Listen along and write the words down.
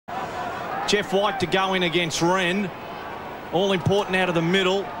Jeff White to go in against Wren. All important out of the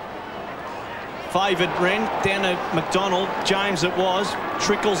middle. Favoured Wren down to McDonald. James it was.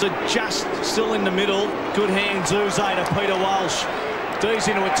 Trickles it just still in the middle. Good hand Zuze to Peter Walsh. D's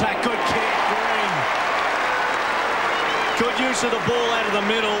into attack. Good kick. Green. Good use of the ball out of the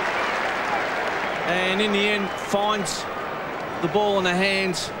middle. And in the end finds the ball in the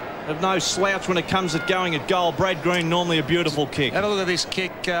hands of no slouch when it comes at going at goal. Brad Green, normally a beautiful kick. Have a look at this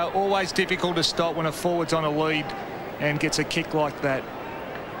kick. Always difficult to stop when a forward's on a lead and gets a kick like that.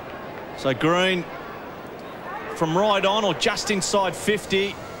 So Green from right on or just inside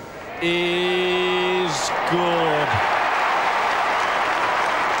 50 is good.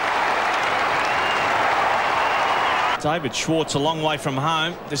 David Schwartz, a long way from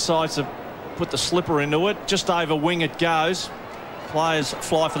home, decides to put the slipper into it. Just over wing it goes. Players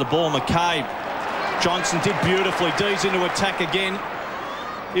fly for the ball. McCabe. Johnson did beautifully. D's into attack again.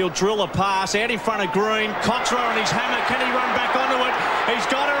 He'll drill a pass out in front of Green. Cox on his hammer. Can he run back onto it? He's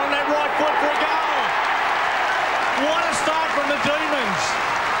got it on that right foot for a goal. What a start from the Demons.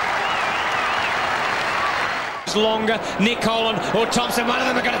 Longer. Nick Holland or Thompson, one of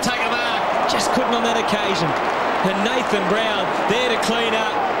them are going to take a mark. Just couldn't on that occasion. And Nathan Brown there to clean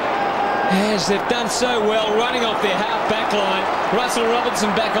up. As they've done so well, running off their half-back line. Russell Robinson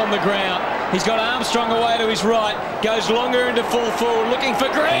back on the ground. He's got Armstrong away to his right. Goes longer into full forward, looking for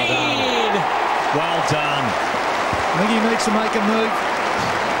Green. Well done. I think he needs to make a move.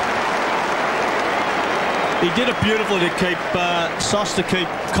 He did it beautifully to keep Sauce to keep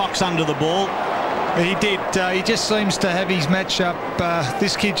Cox under the ball. He did. He just seems to have his matchup.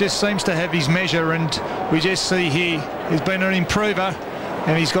 This kid just seems to have his measure, and we just see here he's been an improver.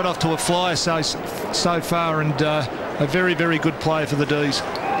 And he's got off to a flyer so far, and a very, very good player for the D's.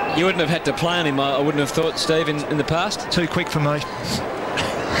 You wouldn't have had to play on him, I wouldn't have thought, Steve, in the past. Too quick for me.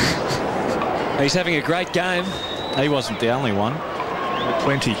 He's having a great game. He wasn't the only one.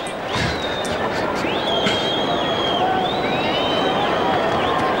 Plenty.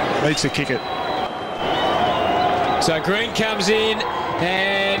 Needs to kick it. So Green comes in,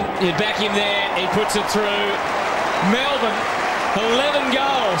 and you back him there. He puts it through. Melbourne. 11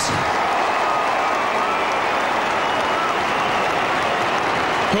 goals.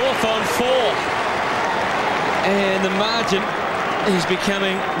 Hawthorn 4. And the margin is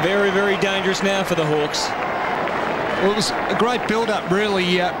becoming very, very dangerous now for the Hawks. Well, it was a great build-up,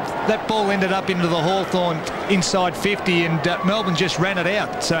 really. That ball ended up into the Hawthorn inside 50, and Melbourne just ran it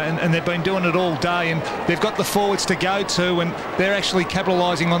out. And they've been doing it all day, and they've got the forwards to go to, and they're actually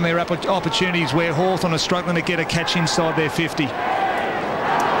capitalising on their opportunities where Hawthorn are struggling to get a catch inside their 50.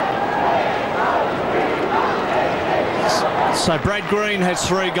 So Brad Green has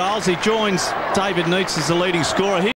 3 goals. He joins David Neitz as the leading scorer.